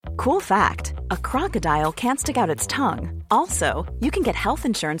Cool fact, a crocodile can't stick out its tongue. Also, you can get health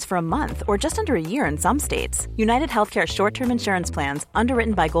insurance for a month or just under a year in some states. United Healthcare short-term insurance plans,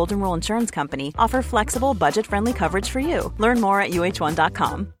 underwritten by Golden Rule Insurance Company, offer flexible, budget-friendly coverage for you. Learn more at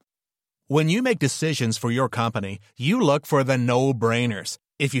uh1.com. When you make decisions for your company, you look for the no-brainers.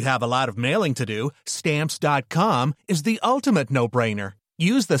 If you have a lot of mailing to do, Stamps.com is the ultimate no-brainer.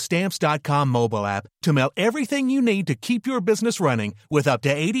 Use the Stamps.com mobile app to mail everything you need to keep your business running with up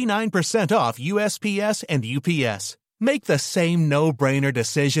to 89% off USPS and UPS. Make the same no-brainer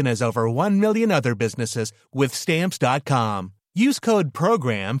decision as over 1 million other businesses with Stamps.com. Use code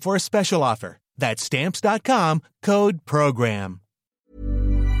PROGRAM for a special offer. That's Stamps.com, code PROGRAM.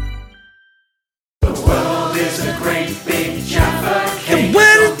 The world is a great big Jaffa cake. The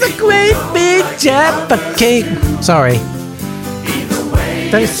world is a great big Jaffa cake. Sorry.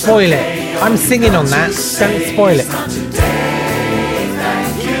 Don't spoil it. I'm singing on that. Don't spoil it.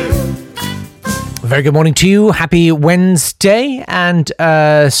 Very good morning to you. Happy Wednesday, and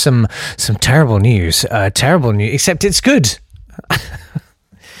some terrible news. Terrible news, except it's good.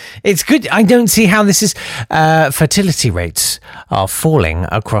 It's good. I don't see how this is. Fertility rates are falling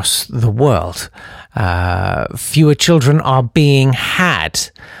across the world. Fewer children are being had,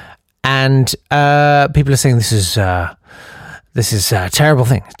 and people are saying this is a terrible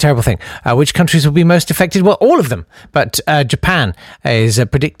thing. Which countries will be most affected? Well, all of them. But Japan is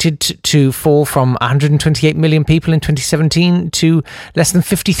predicted to fall from 128 million people in 2017 to less than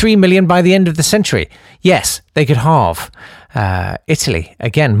 53 million by the end of the century. Yes, they could halve. Italy,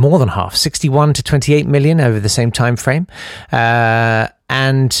 again, more than half, 61 to 28 million over the same time frame.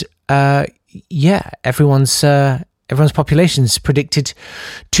 Everyone's population is predicted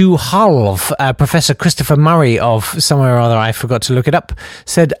to halve. Professor Christopher Murray of somewhere or other, I forgot to look it up,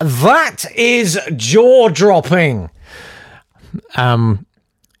 said, that is jaw-dropping.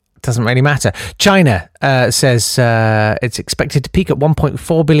 Doesn't really matter. China says it's expected to peak at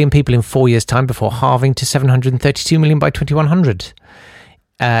 1.4 billion people in 4 years' time before halving to 732 million by 2100.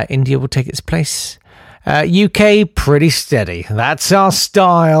 India will take its place. UK, pretty steady. That's our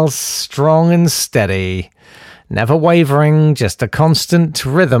style. Strong and steady. Never wavering, just a constant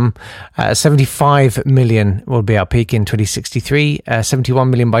rhythm. 75 million will be our peak in 2063. 71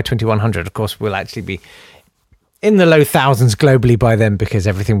 million by 2100. Of course, we'll actually be in the low thousands globally by then because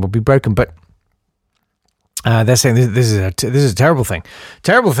everything will be broken. But they're saying this is a terrible thing.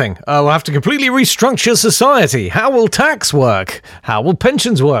 Terrible thing. We'll have to completely restructure society. How will tax work? How will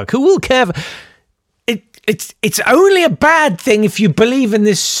pensions work? Who will care? It's only a bad thing if you believe in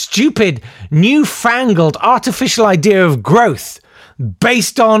this stupid, newfangled, artificial idea of growth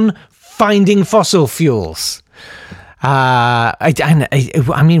based on finding fossil fuels. I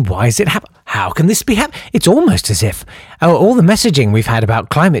mean, why is it happening? How can this be happening? It's almost as if all the messaging we've had about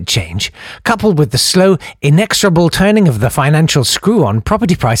climate change, coupled with the slow, inexorable turning of the financial screw on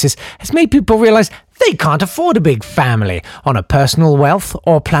property prices, has made people realise they can't afford a big family on a personal wealth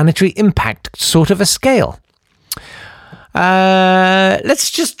or planetary impact sort of a scale.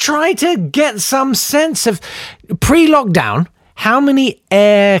 Let's just try to get some sense of pre-lockdown. How many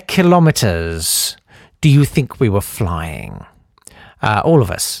air kilometres do you think we were flying? All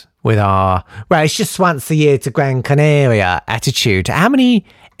of us. With our, well, it's just once a year to Gran Canaria attitude. How many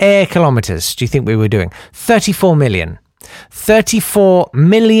air kilometres do you think we were doing? 34 million. 34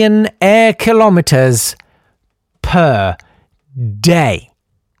 million air kilometres per day.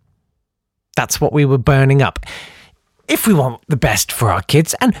 That's what we were burning up. If we want the best for our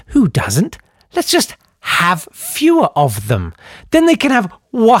kids, and who doesn't, let's just have fewer of them. Then they can have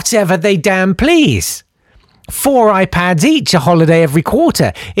whatever they damn please. 4 iPads each, a holiday every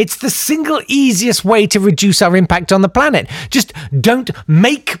quarter. It's the single easiest way to reduce our impact on the planet. Just don't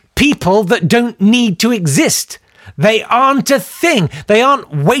make people that don't need to exist. They aren't a thing. They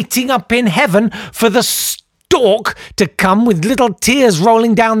aren't waiting up in heaven for the stork to come with little tears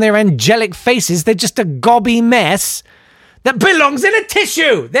rolling down their angelic faces. They're just a gobby mess that belongs in a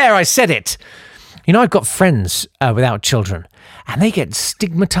tissue. There, I said it. You know, I've got friends without children, and they get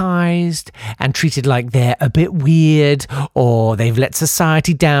stigmatized and treated like they're a bit weird or they've let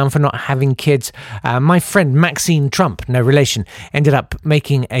society down for not having kids. My friend Maxine Trump, no relation, ended up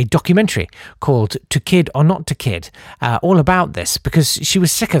making a documentary called To Kid or Not to Kid, all about this, because she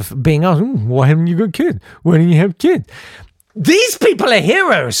was sick of being asked, why haven't you got a kid? Why don't you have a kid? These people are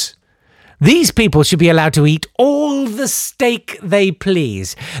heroes. These people should be allowed to eat all the steak they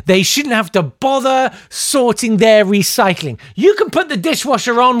please. They shouldn't have to bother sorting their recycling. You can put the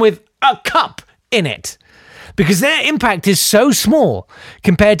dishwasher on with a cup in it, because their impact is so small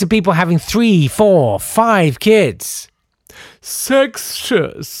compared to people having 3, 4, 5 kids.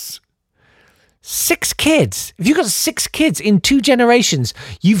 sextus. 6 kids. If you've got 6 kids in 2 generations,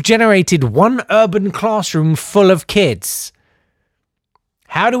 you've generated one urban classroom full of kids.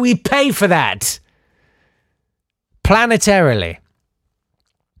 How do we pay for that? Planetarily.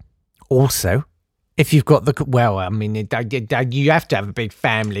 Also, if you've got the... Well, I mean, you have to have a big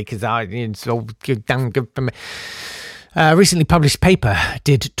family because it's all done good for me. Recently published paper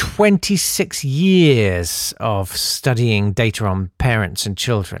did 26 years of studying data on parents and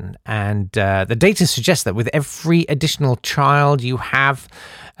children. And the data suggests that with every additional child you have,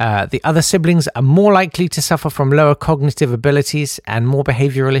 the other siblings are more likely to suffer from lower cognitive abilities and more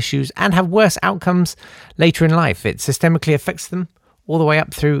behavioral issues and have worse outcomes later in life. It systemically affects them all the way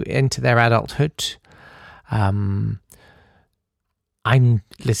up through into their adulthood.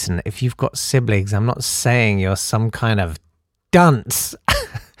 Listen, if you've got siblings, I'm not saying you're some kind of dunce.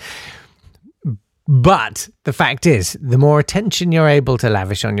 But the fact is, the more attention you're able to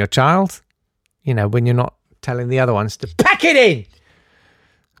lavish on your child, when you're not telling the other ones to pack it in.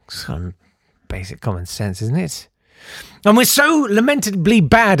 Some basic common sense, isn't it? And we're so lamentably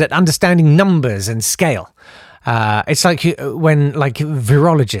bad at understanding numbers and scale. It's like when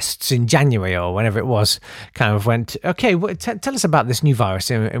virologists in January or whenever it was kind of went, okay, tell us about this new virus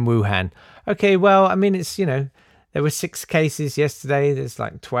in Wuhan. Okay, well, I mean, it's, there were 6 cases yesterday. There's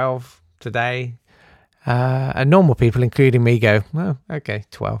 12 today. And normal people, including me, go, well, okay,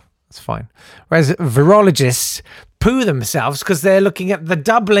 12. That's fine. Whereas virologists poo themselves because they're looking at the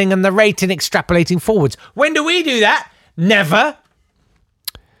doubling and the rate and extrapolating forwards. When do we do that? Never.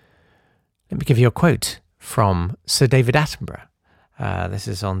 Let me give you a quote from Sir David Attenborough. This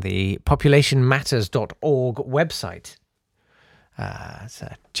is on the populationmatters.org website. It's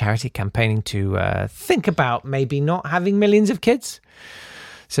a charity campaigning to think about maybe not having millions of kids.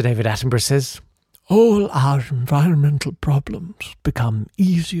 Sir David Attenborough says, all our environmental problems become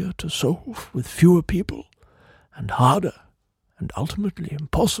easier to solve with fewer people and harder and ultimately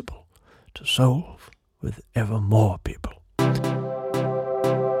impossible to solve with ever more people.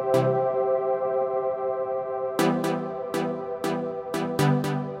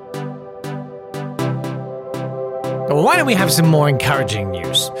 Why don't we have some more encouraging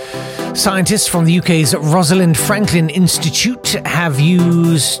news? Scientists from the UK's Rosalind Franklin Institute have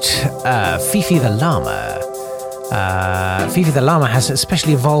used Fifi the llama. Fifi the llama has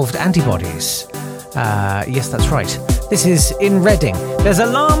specially evolved antibodies. Yes, that's right. This is in Reading. There's a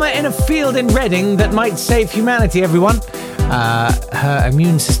llama in a field in Reading that might save humanity, everyone. Her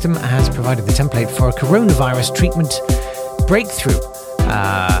immune system has provided the template for a coronavirus treatment breakthrough.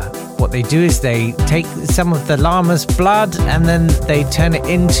 What they do is they take some of the llama's blood and then they turn it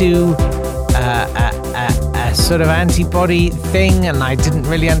into a sort of antibody thing, and I didn't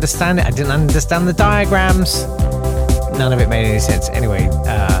really understand it. I didn't understand the diagrams. None of it made any sense. Anyway,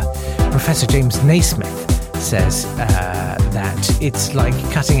 Professor James Naismith says that it's like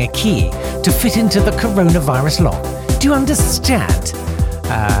cutting a key to fit into the coronavirus lock. Do you understand?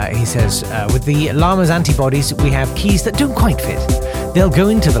 He says, with the llama's antibodies, we have keys that don't quite fit. They'll go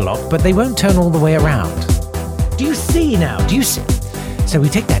into the lock, but they won't turn all the way around. Do you see now? Do you see? So we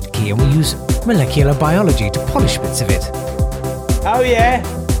take that key and we use molecular biology to polish bits of it. Oh yeah,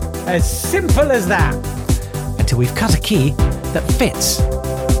 as simple as that. Until we've cut a key that fits.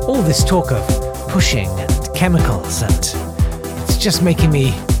 All this talk of pushing and chemicals, and it's just making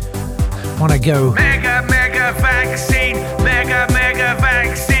me want to go... Mega vaccine, mega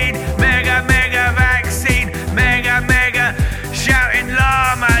vaccine, mega vaccine, mega shouting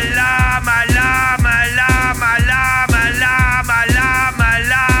llama, llama, llama, llama, llama, llama, llama,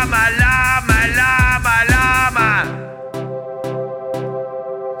 llama, llama, llama, llama.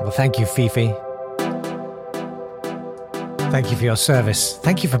 Well, thank you, Fifi. Thank you for your service.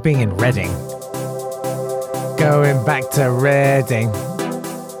 Thank you for being in Reading. Going back to Reading.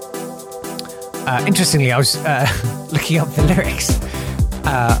 Interestingly, I was looking up the lyrics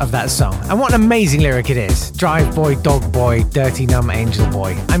of that song. And what an amazing lyric it is. Drive boy, dog boy, dirty numb angel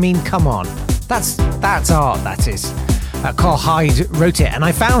boy. I mean, come on. That's art, that is. Carl Hyde wrote it. And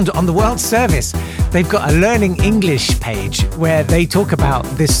I found on the World Service, they've got a Learning English page where they talk about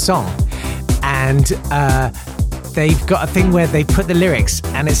this song. And they've got a thing where they put the lyrics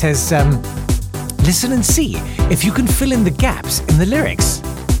and it says, listen and see if you can fill in the gaps in the lyrics.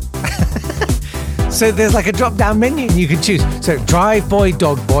 So there's like a drop-down menu and you can choose. So drive boy,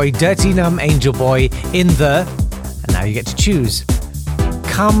 dog boy, dirty numb angel boy in the... And now you get to choose.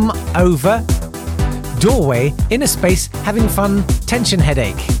 Come over, doorway, inner space, having fun, tension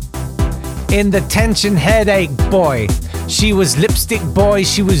headache. In the tension headache boy. She was lipstick boy,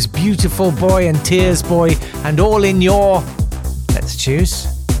 she was beautiful boy and tears boy, and all in your Let's choose.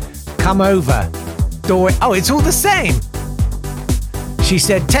 Come over. Doorway. Oh, it's all the same. She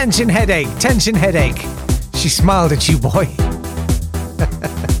said, tension headache, tension headache. She smiled at you, boy.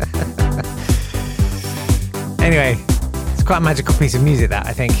 Anyway, it's quite a magical piece of music, that,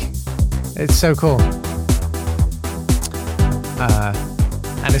 I think. It's so cool.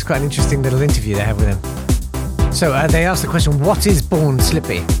 And it's quite an interesting little interview they have with him. So they asked the question, what is Born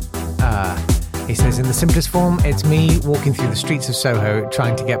Slippy? He says, in the simplest form, it's me walking through the streets of Soho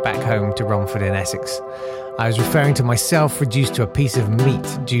trying to get back home to Romford in Essex. I was referring to myself reduced to a piece of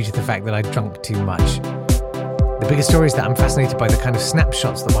meat due to the fact that I'd drunk too much. The bigger story is that I'm fascinated by the kind of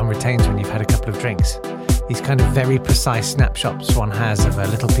snapshots that one retains when you've had a couple of drinks. These kind of very precise snapshots one has of a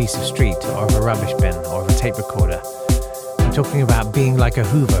little piece of street or of a rubbish bin or of a tape recorder. I'm talking about being like a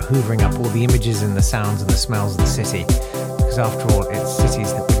Hoover, hoovering up all the images and the sounds and the smells of the city, because after all, it's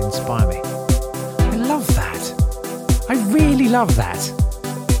cities that would inspire me. I love that. I really love that.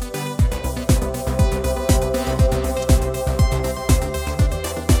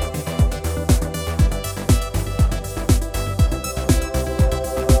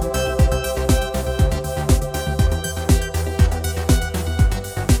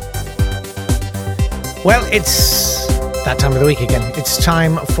 Well, it's that time of the week again. It's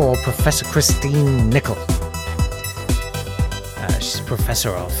time for Professor Christine Nicol. She's a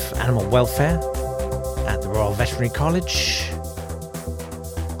professor of animal welfare at the Royal Veterinary College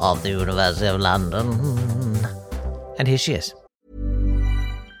of the University of London. And here she is.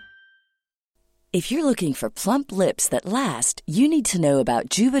 If you're looking for plump lips that last, you need to know about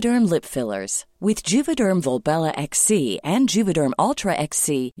Juvederm lip fillers. With Juvederm Volbella XC and Juvederm Ultra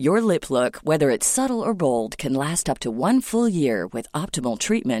XC, your lip look, whether it's subtle or bold, can last up to 1 full year with optimal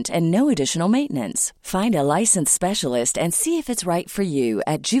treatment and no additional maintenance. Find a licensed specialist and see if it's right for you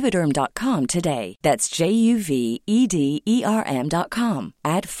at Juvederm.com today. That's JUVEDERM.com.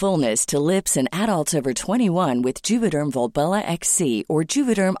 Add fullness to lips in adults over 21 with Juvederm Volbella XC or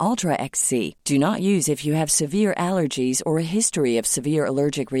Juvederm Ultra XC. Do not use if you have severe allergies or a history of severe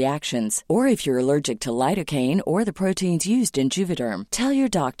allergic reactions, or if you're allergic to lidocaine or the proteins used in Juvederm. Tell your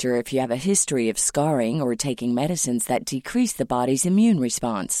doctor if you have a history of scarring or taking medicines that decrease the body's immune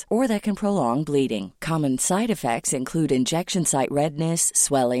response or that can prolong bleeding. Common side effects include injection site redness,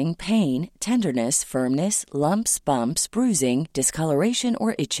 swelling, pain, tenderness, firmness, lumps, bumps, bruising, discoloration,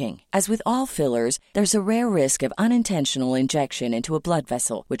 or itching. As with all fillers, there's a rare risk of unintentional injection into a blood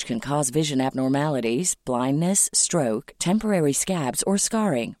vessel, which can cause vision abnormalities, blindness, stroke, temporary scabs, or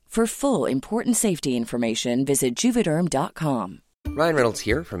scarring. For full, important safety information, visit Juvederm.com. Ryan Reynolds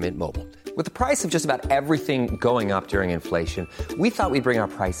here from Mint Mobile. With the price of just about everything going up during inflation, we thought we'd bring our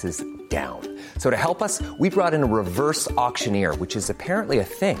prices down. So to help us, we brought in a reverse auctioneer, which is apparently a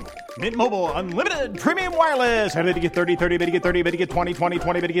thing. Mint Mobile Unlimited Premium Wireless. How to get 30, 30, bit to get 30, bit to get 20, 20,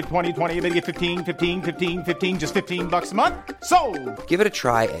 20, bit to get 20, 20, bit to get 15, 15, 15, 15, just $15 a month? Sold! Give it a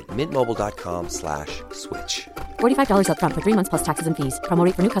try at mintmobile.com/switch. $45 up front for 3 months plus taxes and fees. Promo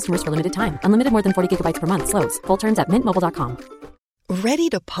rate for new customers for limited time. Unlimited more than 40 gigabytes per month. Slows full terms at mintmobile.com. Ready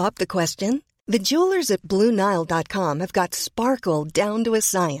to pop the question? The jewelers at BlueNile.com have got sparkle down to a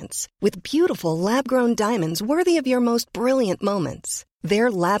science with beautiful lab-grown diamonds worthy of your most brilliant moments.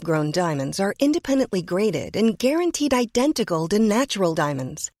 Their lab-grown diamonds are independently graded and guaranteed identical to natural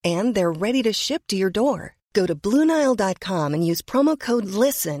diamonds, and they're ready to ship to your door. Go to BlueNile.com and use promo code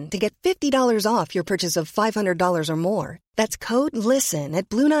LISTEN to get $50 off your purchase of $500 or more. That's code LISTEN at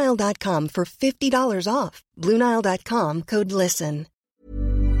BlueNile.com for $50 off. BlueNile.com, code LISTEN.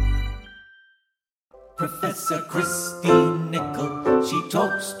 Professor Christine Nicol, she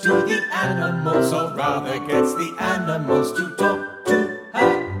talks to the animals, or rather gets the animals to talk to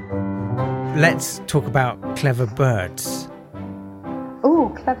her. Let's talk about clever birds. Oh,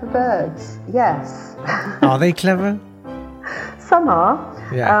 clever birds, yes. Are they clever? Some are.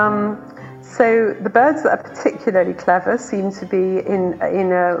 Yeah. So the birds that are particularly clever seem to be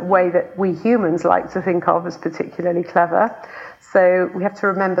in a way that we humans like to think of as particularly clever. So we have to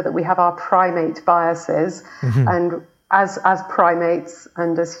remember that we have our primate biases, and as primates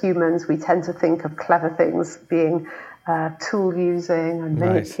and as humans, we tend to think of clever things being tool using and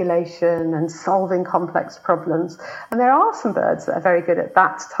manipulation and solving complex problems. And there are some birds that are very good at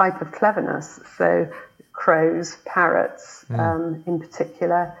that type of cleverness. So crows, parrots in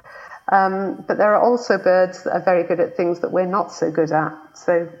particular. But there are also birds that are very good at things that we're not so good at.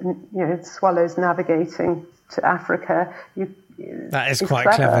 So, swallows navigating to Africa. That is quite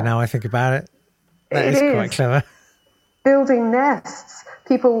clever now I think about it. That is quite clever. Building nests.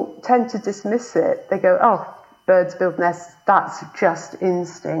 People tend to dismiss it. They go, oh, birds build nests, that's just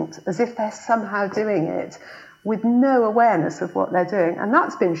instinct, as if they're somehow doing it with no awareness of what they're doing. And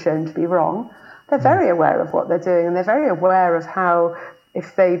that's been shown to be wrong. They're very aware of what they're doing, and they're very aware of how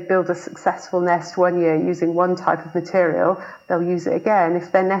if they build a successful nest one year using one type of material, they'll use it again.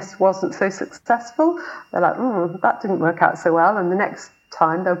 If their nest wasn't so successful, they're like, that didn't work out so well. And the next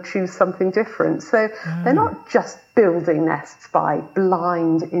time they'll choose something different. So they're not just building nests by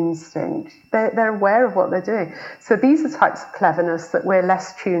blind instinct. They're aware of what they're doing. So these are types of cleverness that we're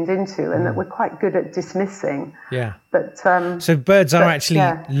less tuned into and that we're quite good at dismissing. Yeah. But so birds are actually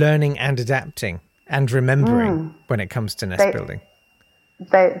learning and adapting and remembering when it comes to nest building.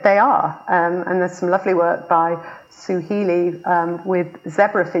 They are. And there's some lovely work by Sue Healy with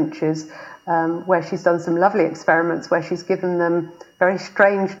zebra finches, where she's done some lovely experiments where she's given them very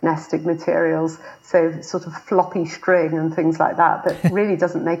strange nesting materials, so sort of floppy string and things like that really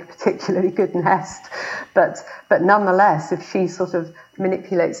doesn't make a particularly good nest. But nonetheless, if she sort of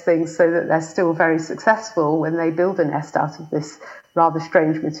manipulates things so that they're still very successful when they build a nest out of this rather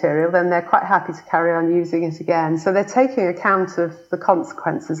strange material, then they're quite happy to carry on using it again. So they're taking account of the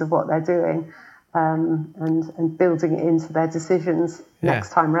consequences of what they're doing. And building it into their decisions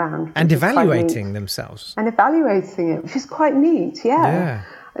next time round. And evaluating themselves. And evaluating it, which is quite neat, yeah.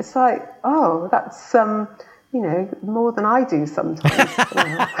 It's like, that's, more than I do sometimes.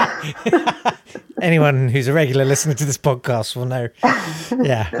 Anyone who's a regular listener to this podcast will know.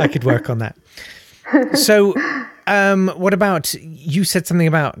 Yeah, I could work on that. So, what about, you said something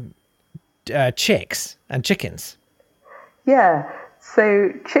about chicks and chickens. Yeah.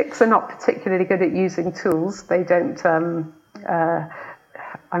 So chicks are not particularly good at using tools. They don't.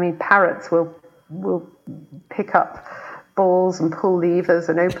 Parrots will pick up balls and pull levers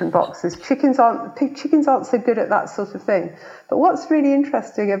and open boxes. Chickens aren't so good at that sort of thing. But what's really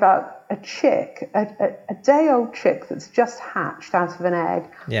interesting about a chick, a day-old chick that's just hatched out of an egg,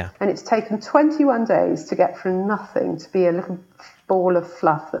 and it's taken 21 days to get from nothing to be a little ball of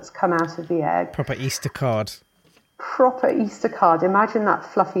fluff that's come out of the egg. Proper Easter card. Imagine that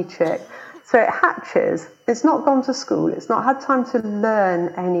fluffy chick. So it hatches, it's not gone to school, it's not had time to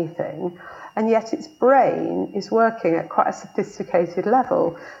learn anything, and yet its brain is working at quite a sophisticated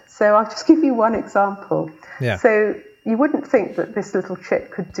level. So I'll just give you one example. Yeah. So you wouldn't think that this little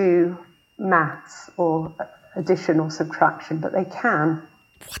chick could do maths or addition or subtraction, but they can.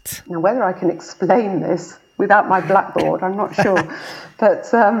 What? Now, whether I can explain this without my blackboard, I'm not sure.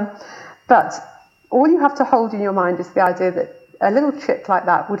 But all you have to hold in your mind is the idea that a little chick like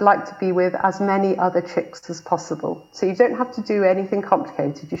that would like to be with as many other chicks as possible. So you don't have to do anything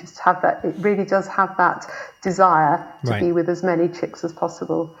complicated. You just have that. It really does have that desire to be with as many chicks as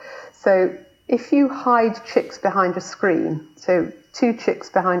possible. So if you hide chicks behind a screen, so 2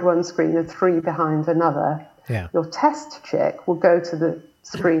 chicks behind one screen and 3 behind another, your test chick will go to the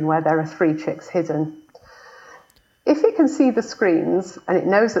screen where there are 3 chicks hidden. If it can see the screens and it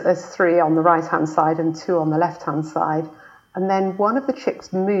knows that there's 3 on the right-hand side and 2 on the left-hand side, and then one of the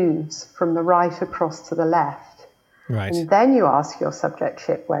chicks moves from the right across to the left, and then you ask your subject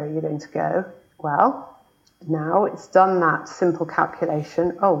chick, where are you going to go? Well, now it's done that simple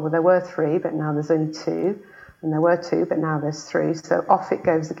calculation. Oh, well, there were 3, but now there's only 2. And there were 2, but now there's 3. So off it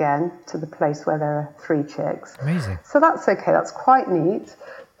goes again to the place where there are 3 chicks. Amazing. So that's okay. That's quite neat.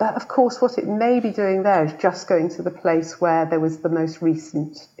 But of course, what it may be doing there is just going to the place where there was the most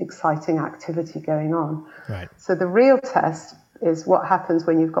recent exciting activity going on. Right. So the real test is what happens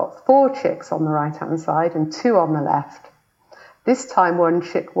when you've got 4 chicks on the right-hand side and 2 on the left. This time, one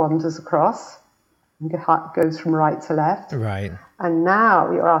chick wanders across and goes from right to left. Right. And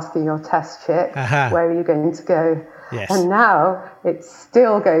now you're asking your test chick, where are you going to go? Yes. And now it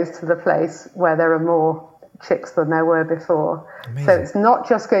still goes to the place where there are more chicks than there were before. Amazing. So it's not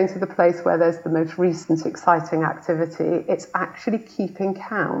just going to the place where there's the most recent exciting activity, it's actually keeping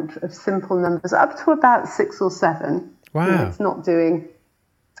count of simple numbers up to about 6 or 7. Wow. You know, it's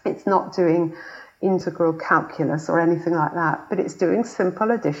not doing integral calculus or anything like that, but it's doing simple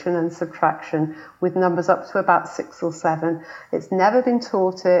addition and subtraction with numbers up to about 6 or 7. It's never been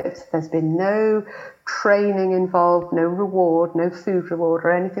taught it. There's been no training involved, no reward, no food reward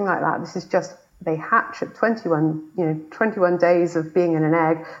or anything like that. This is just, they hatch at 21 days of being in an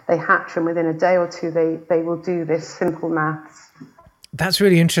egg. They hatch, and within a day or 2, they will do this simple maths. That's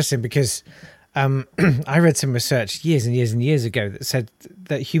really interesting because I read some research years and years and years ago that said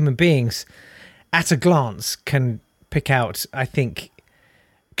that human beings, at a glance, can pick out, I think,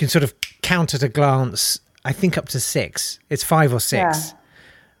 can sort of count at a glance, I think up to 6. It's 5 or 6.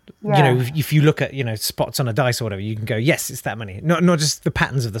 Yeah. You know, if you look at, spots on a dice or whatever, you can go, yes, it's that many. Not just the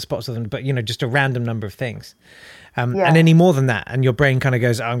patterns of the spots of them, but, just a random number of things. And any more than that, and your brain kind of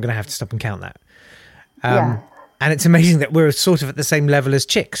goes, I'm going to have to stop and count that. And it's amazing that we're sort of at the same level as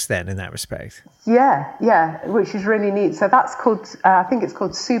chicks then in that respect. Yeah, which is really neat. So that's called, I think it's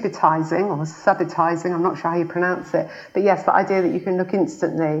called subitizing or subitizing. I'm not sure how you pronounce it. But yes, the idea that you can look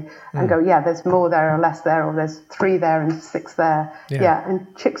instantly and go, yeah, there's more there or less there, or there's 3 there and 6 there. Yeah, and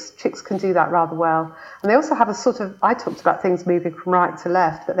chicks can do that rather well. And they also have a sort of, I talked about things moving from right to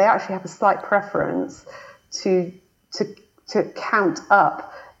left, but they actually have a slight preference to count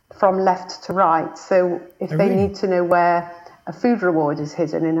up from left to right. So if they need to know where a food reward is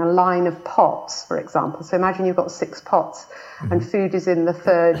hidden in a line of pots, for example. So imagine you've got 6 pots and food is in the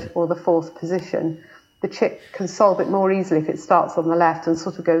 3rd or the 4th position. The chick can solve it more easily if it starts on the left and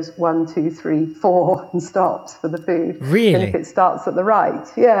sort of goes 1, 2, 3, 4 and stops for the food. Really? Than if it starts at the right.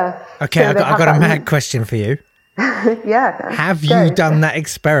 Yeah. Okay, So I've got a mad question for you. Yeah. Have you done that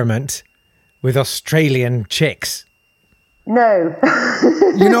experiment with Australian chicks? No.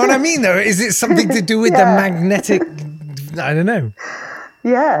 You know what I mean, though? Is it something to do with the magnetic... I don't know.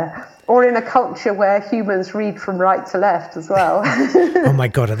 Yeah. Or in a culture where humans read from right to left as well. Oh my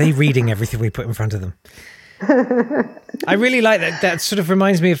God, are they reading everything we put in front of them? I really like that. That sort of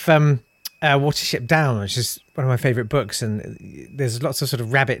reminds me of Watership Down, which is one of my favourite books. And there's lots of sort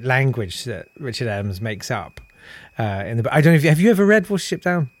of rabbit language that Richard Adams makes up in the book. I don't know if have you ever read Watership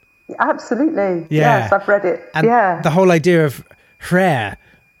Down? Absolutely. Yeah. Yes, I've read it. And the whole idea of rare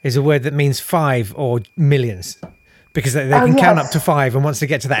is a word that means 5 or millions, because they can count up to 5, and once they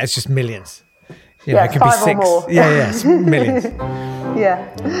get to that, it's just millions. You know, it could 5 be 6. or more. It's millions.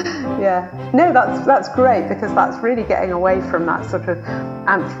 Yeah. No, that's great, because that's really getting away from that sort of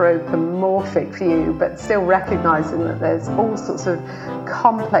anthropomorphic view, but still recognising that there's all sorts of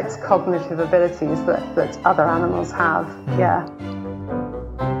complex cognitive abilities that other animals have. Yeah.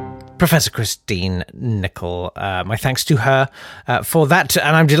 Professor Christine Nicol, my thanks to her for that.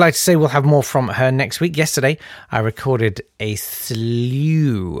 And I'm delighted to say we'll have more from her next week. Yesterday, I recorded a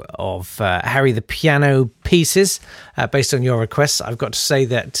slew of Harry the Piano pieces based on your requests. I've got to say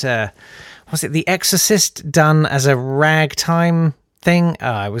that, was it The Exorcist done as a ragtime thing?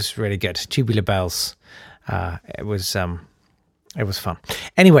 It was really good. Tubular Bells. It was fun.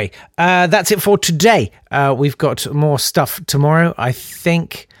 Anyway, that's it for today. We've got more stuff tomorrow, I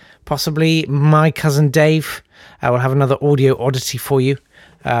think. Possibly my cousin Dave will have another audio oddity for you.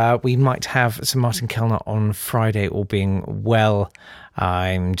 We might have some Martin Kellner on Friday, all being well.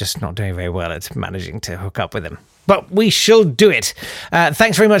 I'm just not doing very well at managing to hook up with him. But we shall do it.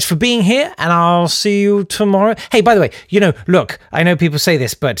 Thanks very much for being here, and I'll see you tomorrow. Hey, by the way, look, I know people say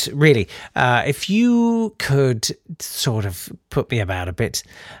this, but really, if you could sort of put me about a bit,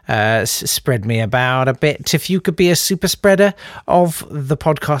 spread me about a bit, if you could be a super spreader of the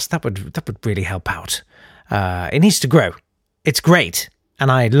podcast, that would really help out. It needs to grow. It's great,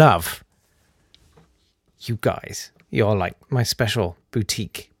 and I love you guys. You're like my special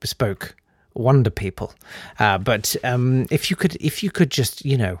boutique, bespoke wonder people. But if you could just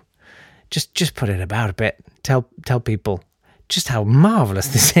just put it about a bit, tell people just how marvelous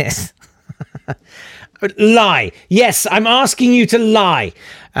this is. Lie. Yes, I'm asking you to lie.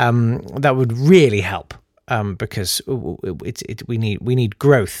 That would really help, because we need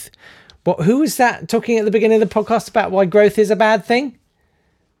growth. Who was that talking at the beginning of the podcast about why growth is a bad thing?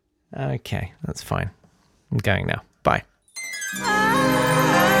 Okay, that's fine. I'm going now. Bye.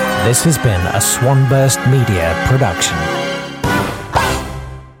 This has been a Swanburst Media production.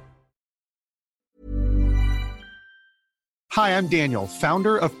 Hi, I'm Daniel,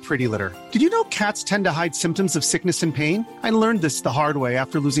 founder of Pretty Litter. Did you know cats tend to hide symptoms of sickness and pain? I learned this the hard way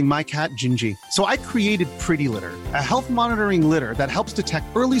after losing my cat, Gingy. So I created Pretty Litter, a health monitoring litter that helps detect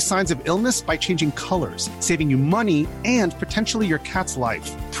early signs of illness by changing colors, saving you money and potentially your cat's life.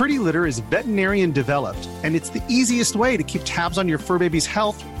 Pretty Litter is veterinarian developed, and it's the easiest way to keep tabs on your fur baby's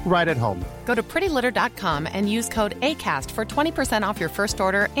health right at home. Go to prettylitter.com and use code ACAST for 20% off your first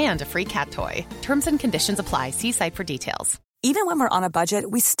order and a free cat toy. Terms and conditions apply. See site for details. Even when we're on a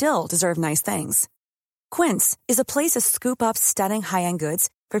budget, we still deserve nice things. Quince is a place to scoop up stunning high-end goods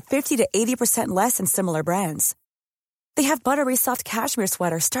for 50 to 80% less than similar brands. They have buttery soft cashmere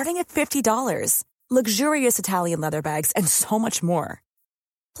sweaters starting at $50, luxurious Italian leather bags, and so much more.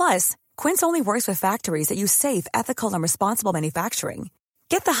 Plus, Quince only works with factories that use safe, ethical, and responsible manufacturing.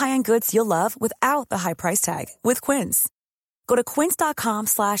 Get the high-end goods you'll love without the high price tag with Quince. Go to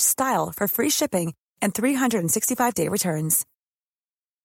quince.com/style for free shipping and 365-day returns.